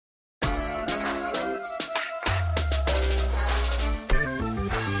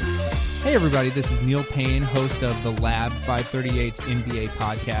Hey everybody, this is Neil Payne, host of the Lab 538's NBA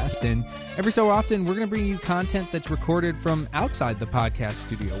podcast, and every so often we're going to bring you content that's recorded from outside the podcast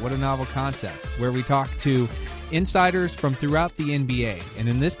studio. What a novel concept, where we talk to insiders from throughout the NBA. And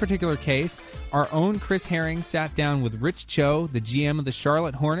in this particular case, our own Chris Herring sat down with Rich Cho, the GM of the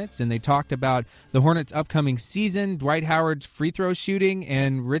Charlotte Hornets, and they talked about the Hornets' upcoming season, Dwight Howard's free throw shooting,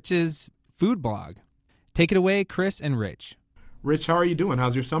 and Rich's food blog. Take it away, Chris and Rich. Rich, how are you doing?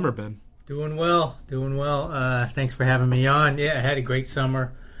 How's your summer been? Doing well. Thanks for having me on. Yeah, I had a great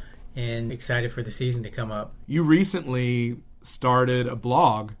summer and excited for the season to come up. You recently started a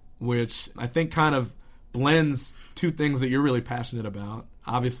blog, which I think kind of blends two things that you're really passionate about.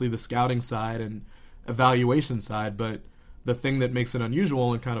 Obviously the scouting side and evaluation side, but the thing that makes it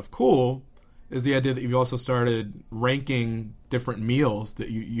unusual and kind of cool is the idea that you've also started ranking different meals that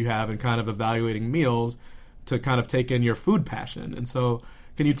you have and kind of evaluating meals to kind of take in your food passion. And so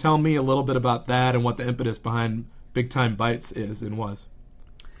can you tell me a little bit about that and what the impetus behind Big Time Bites is and was?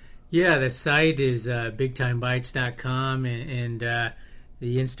 Yeah, the site is bigtimebites.com, and the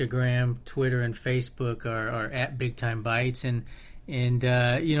Instagram, Twitter, and Facebook are at Big Time Bites. And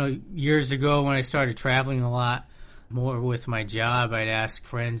years ago when I started traveling a lot more with my job, I'd ask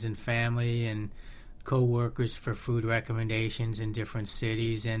friends and family and co-workers for food recommendations in different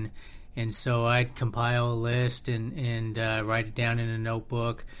cities, and so I'd compile a list and write it down in a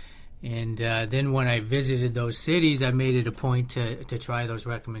notebook. And then when I visited those cities, I made it a point to try those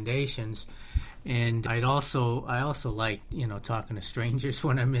recommendations. And I also like, talking to strangers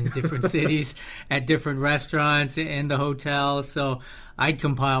when I'm in different cities at different restaurants and the hotels. So I'd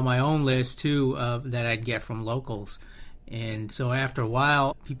compile my own list, too, that I'd get from locals. And so after a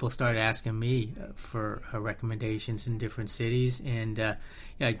while, people started asking me for recommendations in different cities. And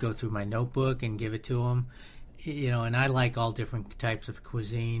I'd go through my notebook and give it to them. And I like all different types of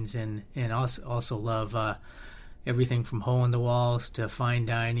cuisines and also love everything from hole in the walls to fine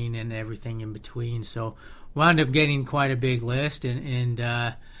dining and everything in between. So wound up getting quite a big list.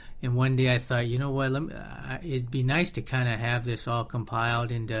 And one day I thought, you know what, it'd be nice to kind of have this all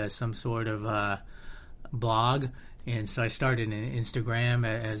compiled into some sort of blog. And so I started an Instagram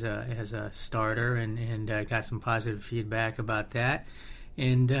as a starter and got some positive feedback about that.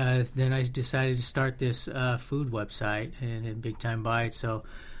 And then I decided to start this food website and Big Time Bites. So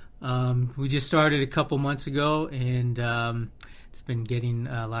we just started a couple months ago, and it's been getting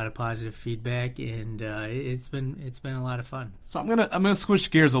a lot of positive feedback, and it's been a lot of fun. So I'm gonna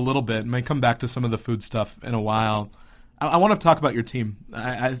switch gears a little bit and may come back to some of the food stuff in a while. I want to talk about your team.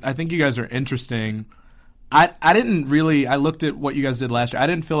 I think you guys are interesting. I looked at what you guys did last year. I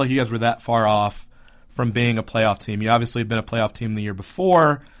didn't feel like you guys were that far off from being a playoff team. You obviously had been a playoff team the year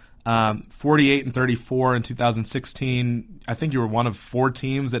before, 48-34 in 2016. I think you were one of 4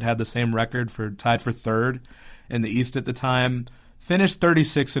 teams that had the same record tied for third in the East at the time. Finished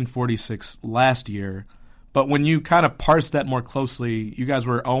 36-46 last year. But when you kind of parse that more closely, you guys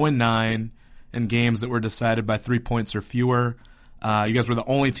were 0-9 in games that were decided by 3 points or fewer. You guys were the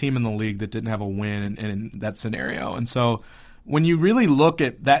only team in the league that didn't have a win in that scenario. And so when you really look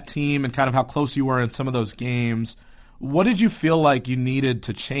at that team and kind of how close you were in some of those games, what did you feel like you needed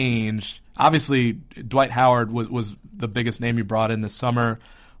to change? Obviously, Dwight Howard was the biggest name you brought in this summer.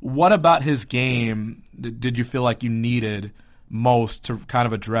 What about his game did you feel like you needed most to kind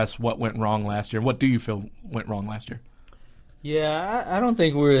of address what went wrong last year? What do you feel went wrong last year? Yeah, I don't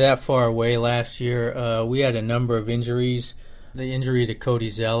think we were that far away last year. We had a number of injuries. The injury to Cody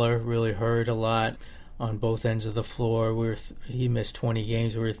Zeller really hurt a lot on both ends of the floor. He missed 20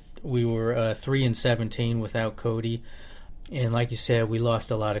 games. We were 3-17 without Cody, and like you said, we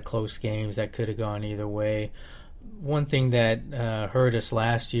lost a lot of close games that could have gone either way. One thing that hurt us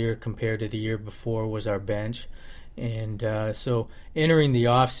last year compared to the year before was our bench, and so entering the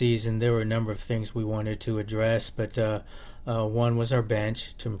off season, there were a number of things we wanted to address, but one was our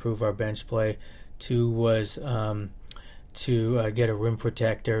bench, to improve our bench play. 2 was to get a rim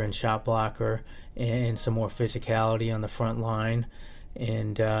protector and shot blocker and some more physicality on the front line,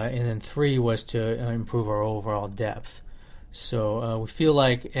 and then 3 was to improve our overall depth. So we feel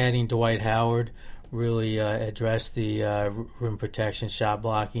like adding Dwight Howard really addressed the rim protection, shot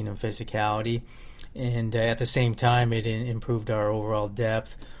blocking, and physicality, and at the same time it improved our overall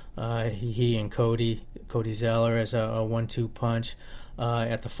depth. He and Cody Zeller as a 1-2 punch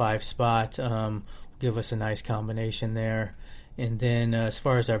at the 5 spot give us a nice combination there. And then as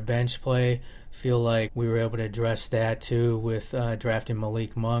far as our bench play, feel like we were able to address that too with drafting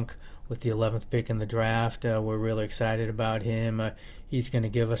Malik Monk with the 11th pick in the draft. We're really excited about him. He's going to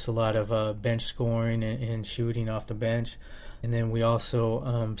give us a lot of bench scoring and shooting off the bench. And then we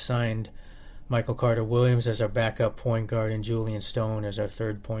also signed Michael Carter-Williams as our backup point guard and Julian Stone as our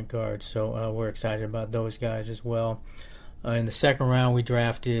third point guard. So we're excited about those guys as well. In the second round, we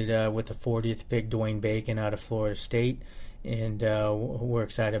drafted with the 40th pick Dwayne Bacon out of Florida State, and we're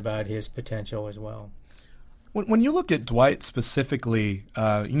excited about his potential as well. When you look at Dwight specifically,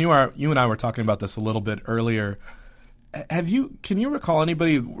 you and I were talking about this a little bit earlier. Can you recall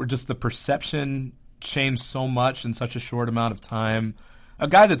anybody where just the perception changed so much in such a short amount of time? A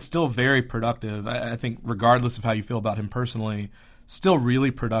guy that's still very productive, I think, regardless of how you feel about him personally, still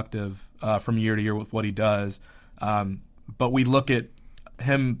really productive from year to year with what he does. But we look at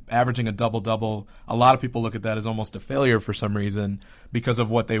him averaging a double-double. A lot of people look at that as almost a failure for some reason because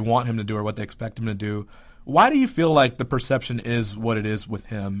of what they want him to do or what they expect him to do. Why do you feel like the perception is what it is with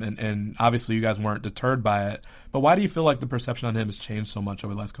him? And obviously you guys weren't deterred by it, but why do you feel like the perception on him has changed so much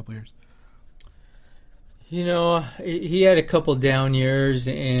over the last couple of years? You know, he had a couple down years,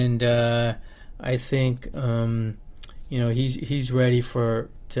 and I think he's ready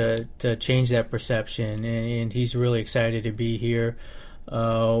to change that perception, and he's really excited to be here.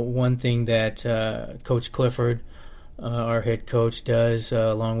 One thing that Coach Clifford, our head coach, does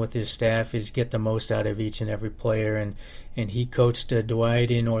along with his staff is get the most out of each and every player, and he coached Dwight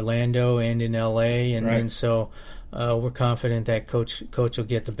in Orlando and in LA, and so we're confident that coach will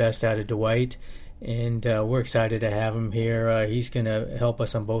get the best out of Dwight. And we're excited to have him here. He's going to help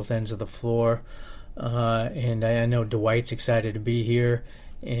us on both ends of the floor. And I know Dwight's excited to be here.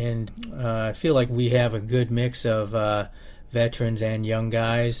 And I feel like we have a good mix of veterans and young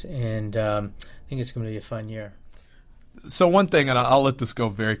guys. And I think it's going to be a fun year. So one thing, and I'll let this go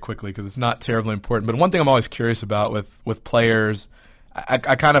very quickly because it's not terribly important, but one thing I'm always curious about with players,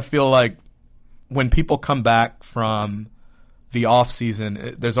 I kind of feel like when people come back from the off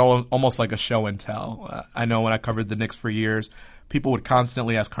season, there's almost like a show and tell. I know when I covered the Knicks for years, people would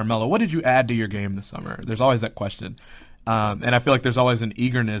constantly ask Carmelo, "What did you add to your game this summer?" There's always that question, and I feel like there's always an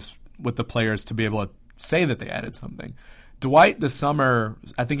eagerness with the players to be able to say that they added something. Dwight this summer,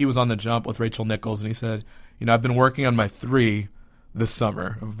 I think he was on the Jump with Rachel Nichols, and he said, "I've been working on my three this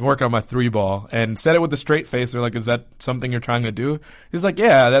summer. I've been working on my three ball," and said it with a straight face. They're like, "Is that something you're trying to do?" He's like,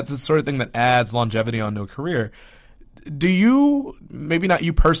 "Yeah, that's the sort of thing that adds longevity onto a career." Do you, maybe not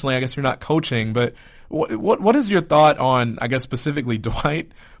you personally, I guess you're not coaching, but what is your thought on, I guess specifically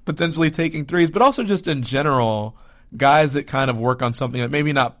Dwight potentially taking threes, but also just in general, guys that kind of work on something that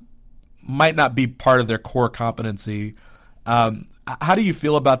maybe might not be part of their core competency? How do you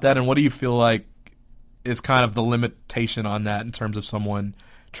feel about that, and what do you feel like is kind of the limitation on that in terms of someone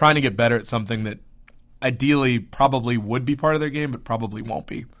trying to get better at something that ideally probably would be part of their game but probably won't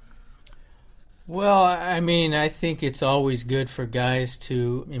be? Well, I mean, I think it's always good for guys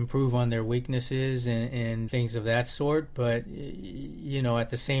to improve on their weaknesses and things of that sort. But, at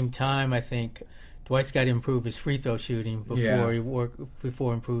the same time, I think Dwight's got to improve his free throw shooting before he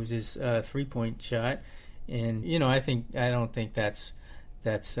improves his 3-point shot. And, I don't think that's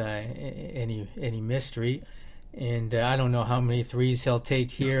any mystery. And I don't know how many threes he'll take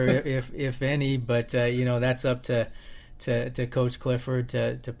here, if any. But, that's up to Coach Clifford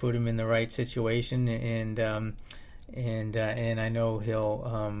to put him in the right situation, and I know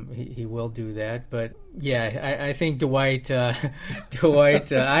he will do that. But yeah, I think Dwight. I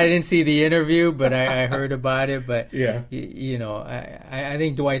didn't see the interview, but I heard about it. But yeah, I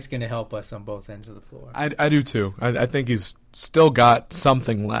think Dwight's going to help us on both ends of the floor. I do too. I think he's still got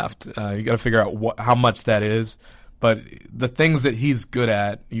something left. You got to figure out how much that is. But the things that he's good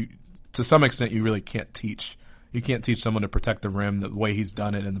at, to some extent, you really can't teach. You can't teach someone to protect the rim the way he's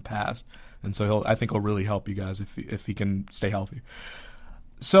done it in the past. And so I think he'll really help you guys if he can stay healthy.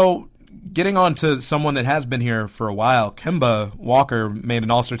 So getting on to someone that has been here for a while, Kemba Walker made an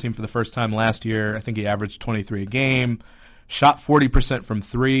All-Star team for the first time last year. I think he averaged 23 a game, shot 40% from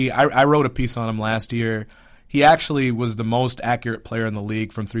three. I wrote a piece on him last year. He actually was the most accurate player in the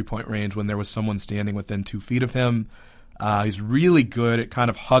league from three-point range when there was someone standing within 2 feet of him. He's really good at kind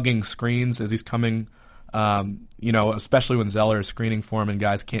of hugging screens as he's coming especially when Zeller is screening for him and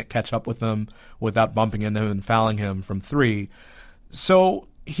guys can't catch up with him without bumping into him and fouling him from three. So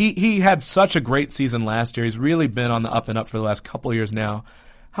he had such a great season last year. He's really been on the up and up for the last couple of years now.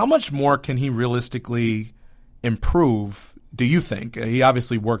 How much more can he realistically improve, do you think? He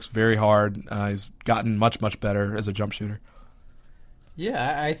obviously works very hard. He's gotten much, much better as a jump shooter.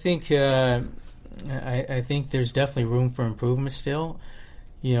 Yeah, I think I think there's definitely room for improvement still.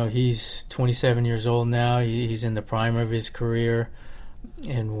 He's 27 years old now. He's in the prime of his career.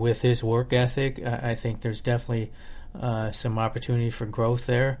 And with his work ethic, I think there's definitely some opportunity for growth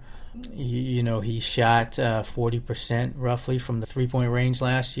there. He shot 40% roughly from the three-point range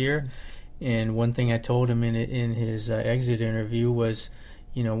last year. And one thing I told him in his exit interview was,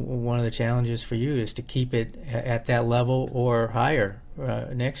 one of the challenges for you is to keep it at that level or higher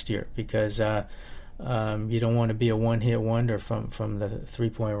next year, because you don't want to be a one-hit wonder from the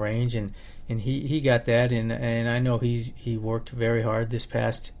three-point range. And he got that, and I know he worked very hard this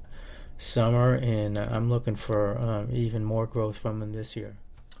past summer, and I'm looking for even more growth from him this year.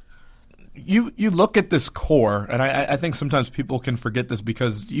 You look at this core, and I think sometimes people can forget this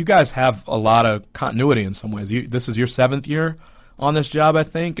because you guys have a lot of continuity in some ways. This is your 7th year on this job, I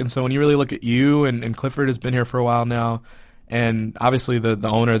think, and so when you really look at you, and Clifford has been here for a while now, and obviously the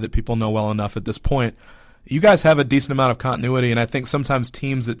owner that people know well enough at this point, you guys have a decent amount of continuity, and I think sometimes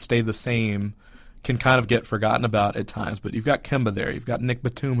teams that stay the same can kind of get forgotten about at times. But you've got Kemba there. You've got Nick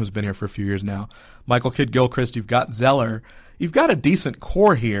Batum, who's been here for a few years now. Michael Kidd-Gilchrist. You've got Zeller. You've got a decent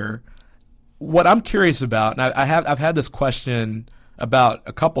core here. What I'm curious about, and I've had this question about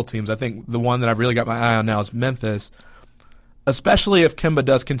a couple teams. I think the one that I've really got my eye on now is Memphis, especially if Kemba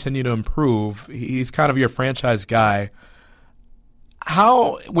does continue to improve. He's kind of your franchise guy.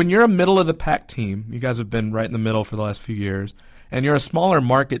 When you're a middle-of-the-pack team, you guys have been right in the middle for the last few years, and you're a smaller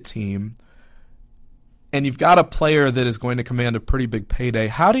market team, and you've got a player that is going to command a pretty big payday,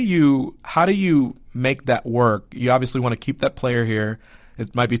 how do you make that work? You obviously want to keep that player here.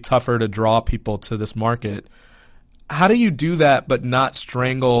 It might be tougher to draw people to this market. How do you do that but not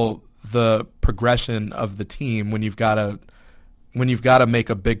strangle the progression of the team when you've got to make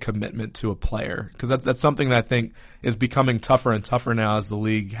a big commitment to a player? Because that's something that I think is becoming tougher and tougher now as the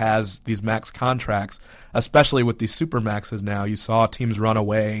league has these max contracts, especially with these super maxes now. You saw teams run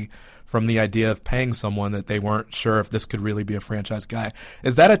away from the idea of paying someone that they weren't sure if this could really be a franchise guy.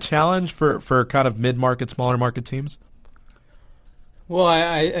 Is that a challenge for kind of mid-market, smaller market teams? Well,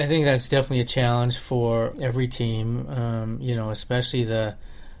 I think that's definitely a challenge for every team, especially the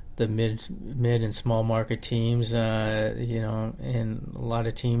mid and small market teams, and a lot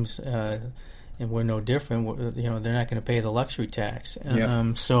of teams, and we're no different. They're not going to pay the luxury tax.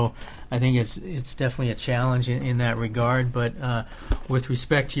 Yep. So I think it's definitely a challenge in that regard. But with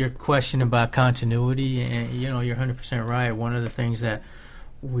respect to your question about continuity, and you're 100% right. One of the things that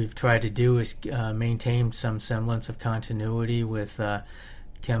we've tried to do is maintain some semblance of continuity with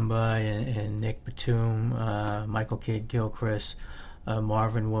Kemba and Nick Batum, Michael Kidd-Gilchrist,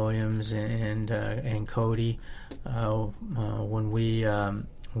 Marvin Williams, and Cody. When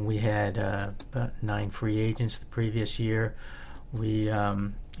we had about 9 free agents the previous year, we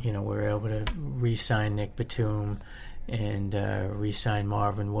were able to re-sign Nick Batum and re-sign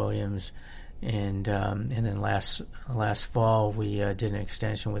Marvin Williams. And then last fall we did an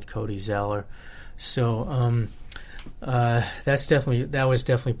extension with Cody Zeller, so that was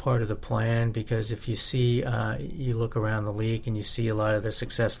definitely part of the plan, because if you see you look around the league and you see a lot of the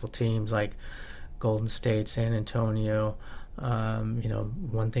successful teams like Golden State, San Antonio,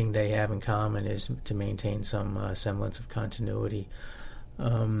 one thing they have in common is to maintain some semblance of continuity.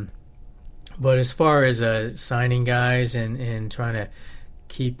 But as far as signing guys and trying to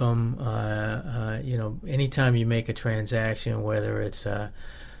keep them, anytime you make a transaction, whether it's a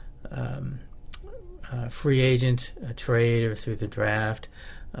free agent, a trade, or through the draft,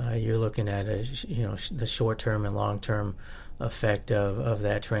 you're looking at the short-term and long-term effect of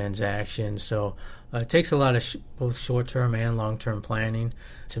that transaction. So it takes a lot of both short-term and long-term planning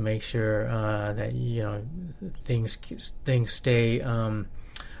to make sure that things stay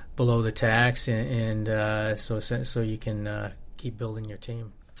below the tax, and so you can keep building your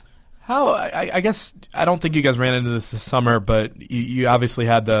team. I guess I don't think you guys ran into this summer, but you obviously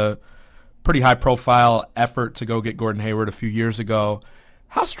had the pretty high-profile effort to go get Gordon Hayward a few years ago.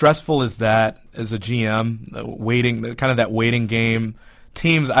 How stressful is that as a GM, that waiting game?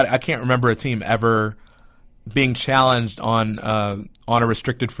 Teams, I can't remember a team ever being challenged on a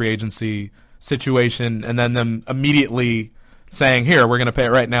restricted free agency situation and then them immediately saying, "Here, we're going to pay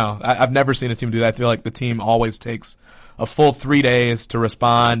it right now." I've never seen a team do that. I feel like the team always takes a full 3 days to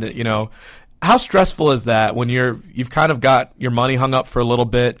respond. How stressful is that when you've kind of got your money hung up for a little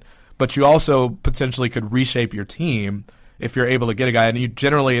bit, but you also potentially could reshape your team if you're able to get a guy, and you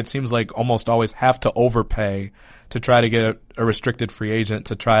generally, it seems like, almost always have to overpay to try to get a restricted free agent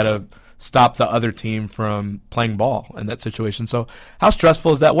to try to stop the other team from playing ball in that situation. So how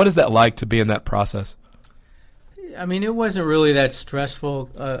stressful is that? What is that like to be in that process? I mean, it wasn't really that stressful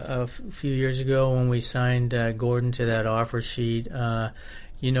a few years ago when we signed Gordon to that offer sheet. I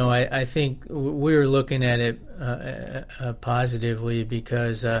think we were looking at it positively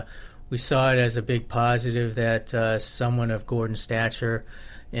because we saw it as a big positive that someone of Gordon's stature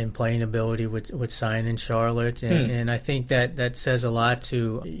and playing ability would sign in Charlotte, and I think that says a lot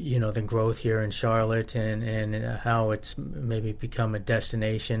to the growth here in Charlotte and how it's maybe become a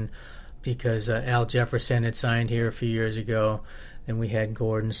destination, because Al Jefferson had signed here a few years ago, and we had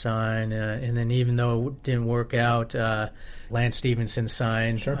Gordon sign, and then even though it didn't work out, Lance Stevenson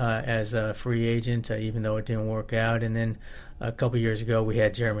signed as a free agent, even though it didn't work out, and then a couple years ago, we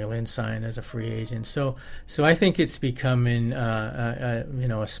had Jeremy Lin sign as a free agent. So I think it's becoming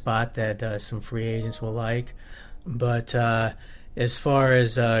a spot that some free agents will like. But as far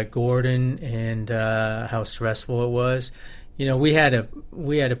as Gordon and how stressful it was, we had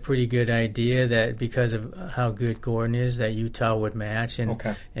a pretty good idea that because of how good Gordon is, that Utah would match,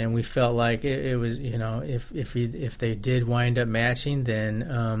 and we felt like it was if they did wind up matching,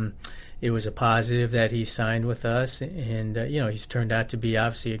 then. It was a positive that he signed with us, and he's turned out to be,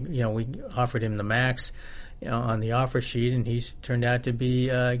 obviously, we offered him the max on the offer sheet, and he's turned out to be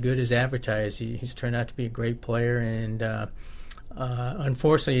good as advertised. He's turned out to be a great player, and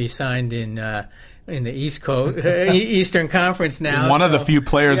unfortunately, he signed in the East Coast Eastern Conference now. One of the few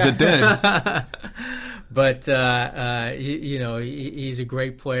players that did. But he's a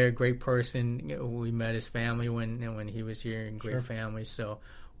great player, great person. We met his family when he was here, and great family. So.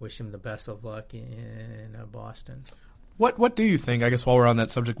 Wish him the best of luck in Boston. What do you think, I guess while we're on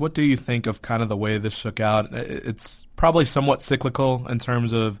that subject, what do you think of kind of the way this shook out? It's probably somewhat cyclical in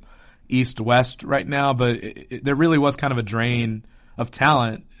terms of East-West right now, but there really was kind of a drain of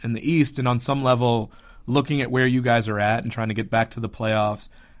talent in the East, and on some level, looking at where you guys are at and trying to get back to the playoffs,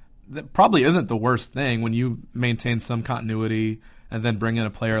 that probably isn't the worst thing when you maintain some continuity and then bring in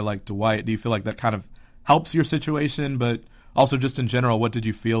a player like Dwight. Do you feel like that kind of helps your situation? But also, just in general, what did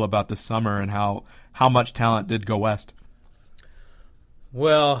you feel about this summer and how much talent did go west?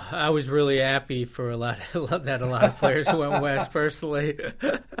 Well, I was really happy for a lot of players went west. Personally,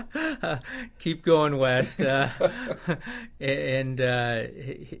 keep going west, I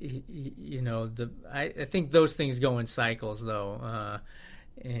think those things go in cycles, though,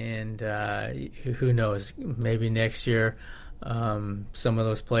 and who knows? Maybe next year. Some of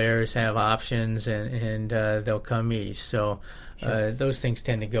those players have options, and they'll come east. So those things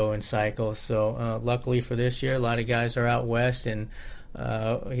tend to go in cycles. So luckily for this year, a lot of guys are out west, and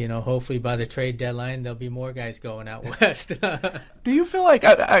hopefully by the trade deadline, there'll be more guys going out west. Do you feel like,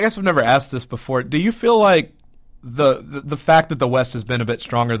 I guess I've never asked this before, do you feel like the fact that the West has been a bit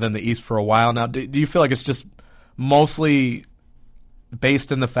stronger than the East for a while now, do you feel like it's just mostly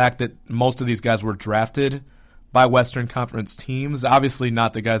based in the fact that most of these guys were drafted by Western Conference teams? Obviously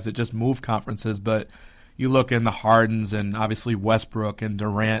not the guys that just move conferences, but you look in the Hardens and obviously Westbrook and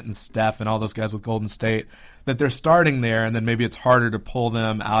Durant and Steph and all those guys with Golden State, that they're starting there, and then maybe it's harder to pull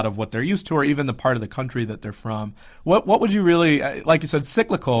them out of what they're used to or even the part of the country that they're from. What would you really, like you said,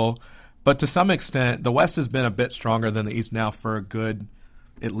 cyclical, but to some extent the West has been a bit stronger than the East now for a good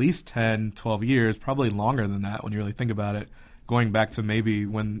at least 10, 12 years, probably longer than that when you really think about it, going back to maybe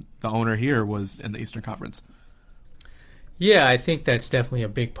when the owner here was in the Eastern Conference. Yeah, I think that's definitely a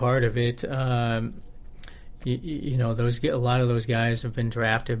big part of it. A lot of those guys have been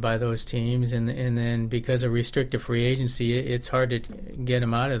drafted by those teams, and then because of restricted free agency, it's hard to get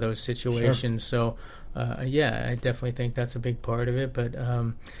them out of those situations. Sure. So, I definitely think that's a big part of it. But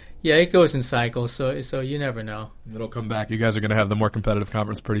it goes in cycles, so you never know. It'll come back. You guys are going to have the more competitive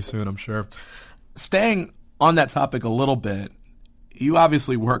conference pretty soon, I'm sure. Staying on that topic a little bit, you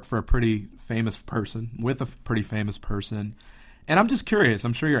obviously work for a pretty famous person, with a pretty famous person. And I'm just curious,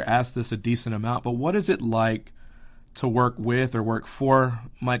 I'm sure you're asked this a decent amount, but what is it like to work with or work for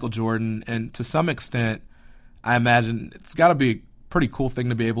Michael Jordan? And to some extent, I imagine it's got to be a pretty cool thing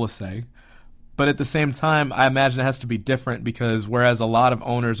to be able to say. But at the same time, I imagine it has to be different because whereas a lot of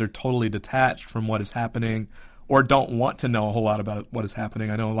owners are totally detached from what is happening or don't want to know a whole lot about what is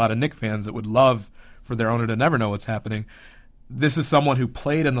happening. I know a lot of Knicks fans that would love for their owner to never know what's happening. This is someone who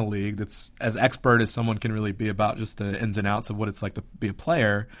played in the league that's as expert as someone can really be about just the ins and outs of what it's like to be a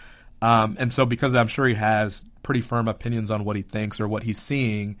player. And so because I'm sure he has pretty firm opinions on what he thinks or what he's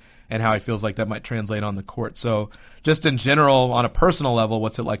seeing and how he feels like that might translate on the court. So just in general, on a personal level,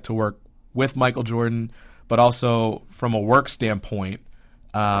 what's it like to work with Michael Jordan, but also from a work standpoint,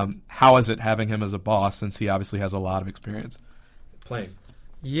 how is it having him as a boss since he obviously has a lot of experience playing?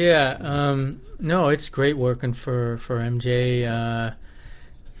 Yeah, no, it's great working for MJ.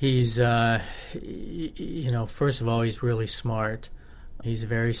 He's, first of all, he's really smart. He's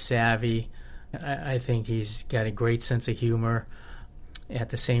very savvy. I think he's got a great sense of humor. At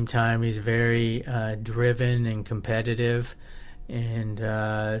the same time, he's very driven and competitive.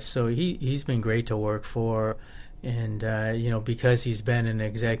 and so he's been great to work for. And because he's been an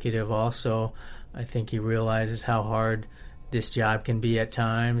executive also, I think he realizes how hard this job can be at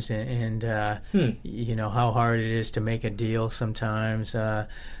times, and how hard it is to make a deal sometimes, the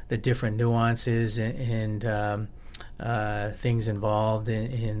different nuances and things involved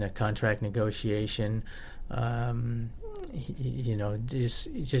in a contract negotiation.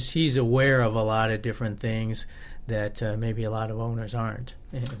 Just he's aware of a lot of different things that maybe a lot of owners aren't,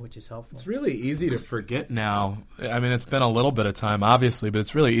 which is helpful. It's really easy to forget now. I mean, it's been a little bit of time, obviously, but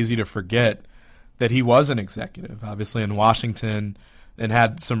it's really easy to forget that he was an executive, obviously, in Washington, and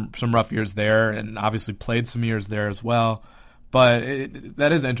had some rough years there, and obviously played some years there as well. But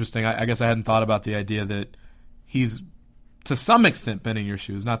that is interesting. I guess I hadn't thought about the idea that he's, to some extent, been in your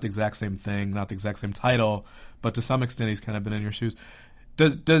shoes. Not the exact same thing, not the exact same title, but to some extent he's kind of been in your shoes.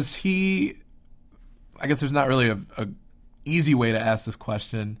 Does he, I guess there's not really a easy way to ask this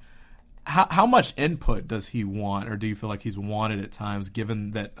question. How much input does he want, or do you feel like he's wanted at times,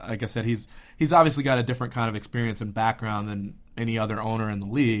 given that, like I said, he's obviously got a different kind of experience and background than any other owner in the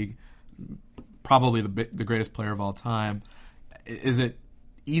league, probably the greatest player of all time. Is it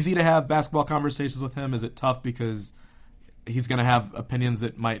easy to have basketball conversations with him? Is it tough because he's going to have opinions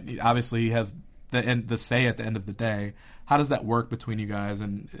that might, obviously he has the say at the end of the day? How does that work between you guys,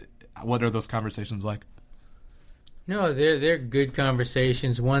 and what are those conversations like? No, they're good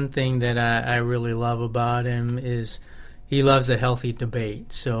conversations. One thing that I really love about him is he loves a healthy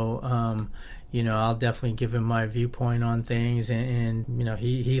debate. So, I'll definitely give him my viewpoint on things, and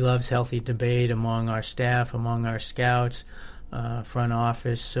he loves healthy debate among our staff, among our scouts, front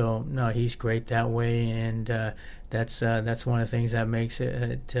office. So, no, he's great that way, and that's one of the things that makes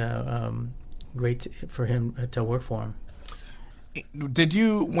it great for him to work for him. Did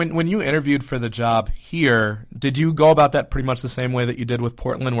you, when you interviewed for the job here, did you go about that pretty much the same way that you did with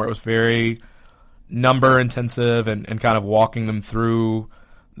Portland, where it was very number intensive and kind of walking them through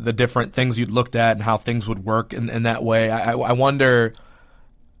the different things you'd looked at and how things would work in that way? I wonder,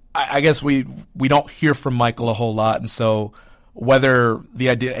 I guess we don't hear from Michael a whole lot, and so whether the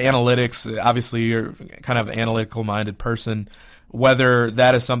idea, analytics, obviously you're kind of an analytical-minded person, whether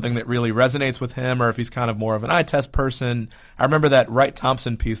that is something that really resonates with him or if he's kind of more of an eye test person. I remember that Wright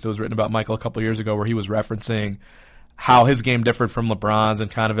Thompson piece that was written about Michael a couple of years ago where he was referencing how his game differed from LeBron's,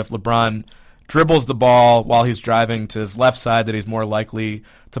 and kind of if LeBron dribbles the ball while he's driving to his left side, that he's more likely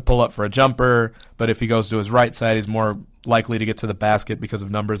to pull up for a jumper, but if he goes to his right side, he's more likely to get to the basket because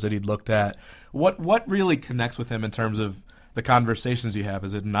of numbers that he'd looked at. What really connects with him in terms of the conversations you have?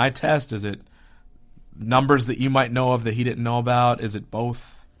 Is it an eye test? Is it numbers that you might know of that he didn't know about? Is it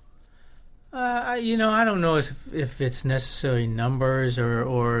both? I don't know if it's necessarily numbers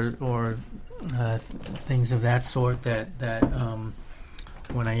or things of that sort that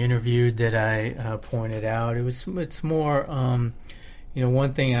when I interviewed that I pointed out. It's more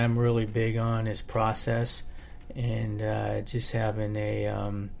one thing I'm really big on is process, and just having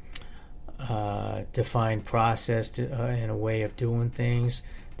a defined process and a way of doing things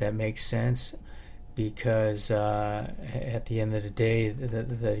that makes sense. Because at the end of the day,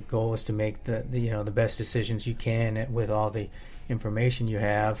 the goal is to make the best decisions you can with all the information you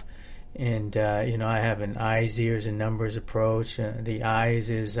have. And I have an eyes, ears, and numbers approach. The eyes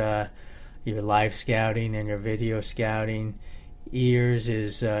is your live scouting and your video scouting. Ears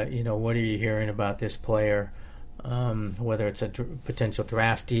is what are you hearing about this player, whether it's a potential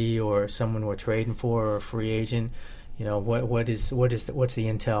draftee or someone we're trading for or a free agent. What's the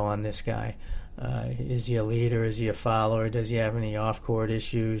intel on this guy? Is he a leader? Is he a follower? Does he have any off-court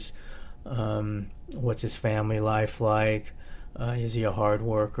issues? What's his family life like? Is he a hard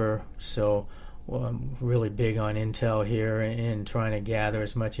worker? So I'm really big on intel here and trying to gather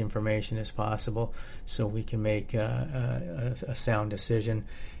as much information as possible so we can make a sound decision.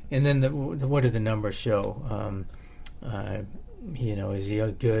 And then what do the numbers show? Is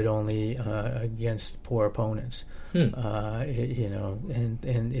he good only against poor opponents? And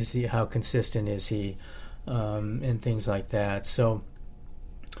is he, how consistent is he, and things like that. So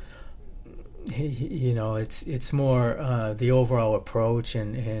it's more the overall approach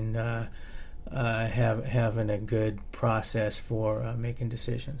and having a good process for making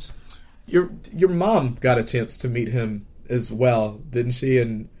decisions. Your mom got a chance to meet him as well, didn't she?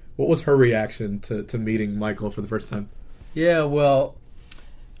 And what was her reaction to meeting Michael for the first time? Yeah, well,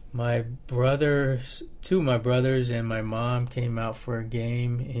 two of my brothers and my mom came out for a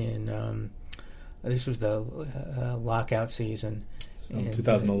game in this was the lockout season. So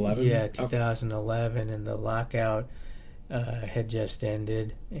 2011? Yeah, 2011, and the lockout had just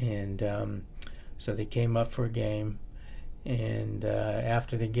ended, and so they came up for a game, And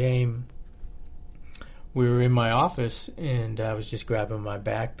after the game, we were in my office, and I was just grabbing my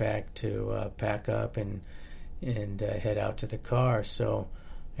backpack to pack up and head out to the car. So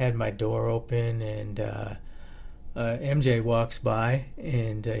I had my door open, and MJ walks by,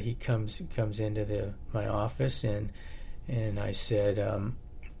 and he comes into my office, and I said,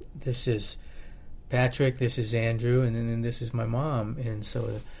 "This is Patrick, this is Andrew, and then this is my mom." And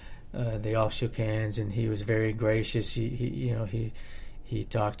so they all shook hands, and he was very gracious. He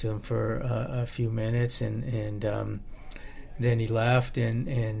talked to them for a few minutes, and then he left.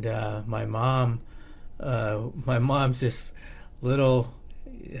 And my mom's this little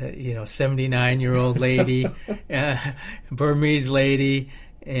 79-year-old lady, Burmese lady,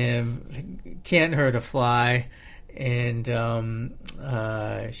 and can't hurt a fly. And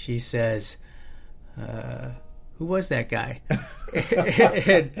she says, "Who was that guy?"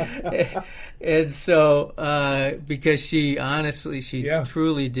 and so because she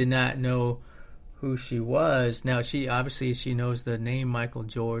truly did not know who she was. Now she knows the name Michael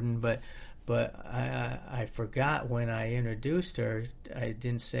Jordan, but I forgot when I introduced her. I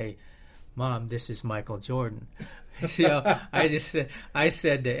didn't say, "Mom, this is Michael Jordan." I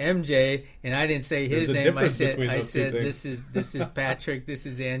said to MJ, and I didn't say his name. I said this is Patrick, this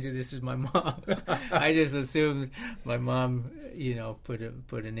is Andrew, this is my mom. I just assumed my mom, put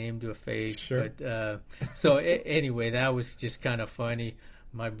a name to a face. Sure. But so anyway, that was just kind of funny.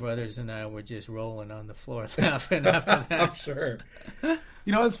 My brothers and I were just rolling on the floor laughing after that. I'm sure.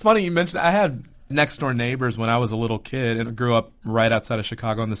 It's funny you mentioned. I had next door neighbors when I was a little kid, and I grew up right outside of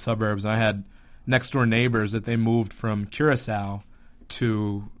Chicago in the suburbs, and I had next door neighbors that they moved from Curacao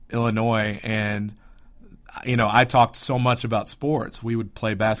to Illinois, and I talked so much about sports. We would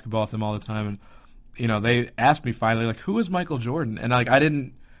play basketball with them all the time, and they asked me finally, who is Michael Jordan? And I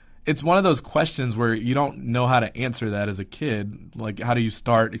didn't. It's one of those questions where you don't know how to answer that as a kid. How do you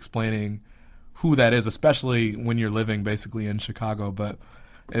start explaining who that is, especially when you're living basically in Chicago? But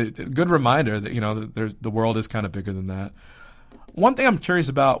a good reminder that the world is kind of bigger than that. One thing I'm curious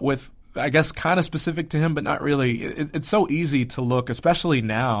about with, I guess, kind of specific to him, but not really. It's so easy to look, especially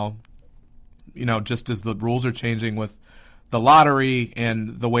now, just as the rules are changing with the lottery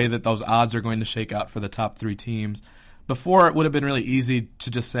and the way that those odds are going to shake out for the top three teams. Before, it would have been really easy to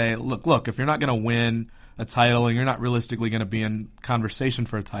just say, look, if you're not going to win a title and you're not realistically going to be in conversation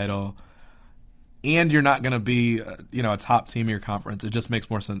for a title and you're not going to be a top team in your conference, it just makes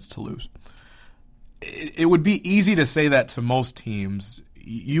more sense to lose. It would be easy to say that to most teams.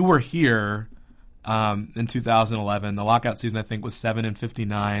 You were here in 2011. The lockout season, I think, was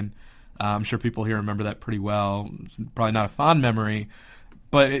 7-59. I'm sure people here remember that pretty well. It's probably not a fond memory,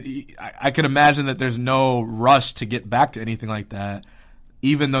 but I can imagine that there's no rush to get back to anything like that,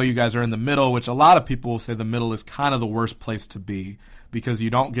 even though you guys are in the middle, which a lot of people will say the middle is kind of the worst place to be because you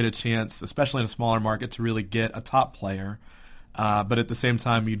don't get a chance, especially in a smaller market, to really get a top player. But at the same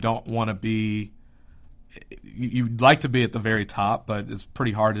time, you don't want to be – you'd like to be at the very top, but it's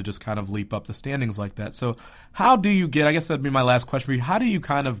pretty hard to just kind of leap up the standings like that. So how do you get – I guess that would be my last question for you. How do you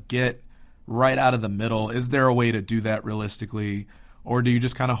kind of get right out of the middle? Is there a way to do that realistically, or do you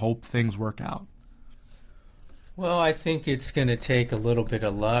just kind of hope things work out? Well, I think it's going to take a little bit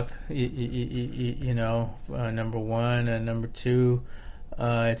of luck, number one. Number two,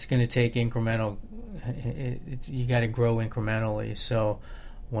 it's going to take incremental you got to grow incrementally. So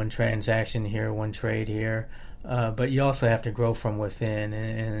one transaction here, one trade here. But you also have to grow from within.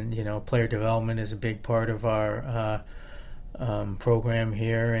 And player development is a big part of our program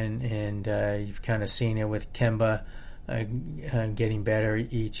here. And you've kind of seen it with Kemba getting better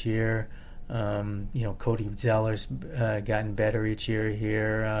each year. Cody Zeller's gotten better each year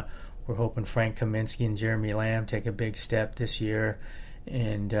here. We're hoping Frank Kaminsky and Jeremy Lamb take a big step this year.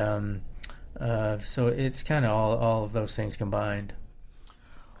 And so it's kind of all of those things combined.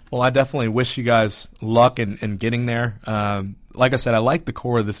 Well, I definitely wish you guys luck in getting there. Like I said, I like the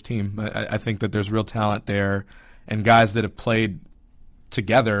core of this team. I think that there's real talent there and guys that have played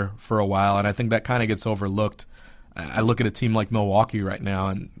together for a while, and I think that kind of gets overlooked. I look at a team like Milwaukee right now,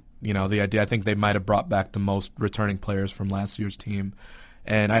 and the idea, I think they might have brought back the most returning players from last year's team.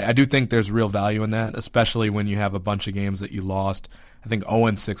 And I do think there's real value in that, especially when you have a bunch of games that you lost. I think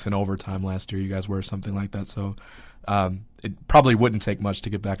 0-6 in overtime last year you guys were, something like that. So it probably wouldn't take much to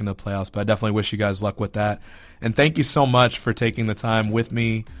get back into the playoffs, but I definitely wish you guys luck with that. And thank you so much for taking the time with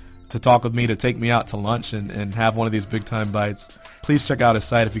me to talk with me, to take me out to lunch and have one of these Big Time Bites. Please check out his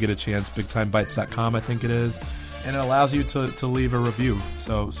site if you get a chance, bigtimebites.com, I think it is. And it allows you to leave a review.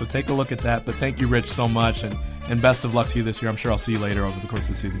 So take a look at that. But thank you, Rich, so much, and best of luck to you this year. I'm sure I'll see you later over the course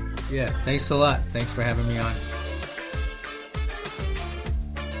of the season. Yeah, thanks a lot. Thanks for having me on.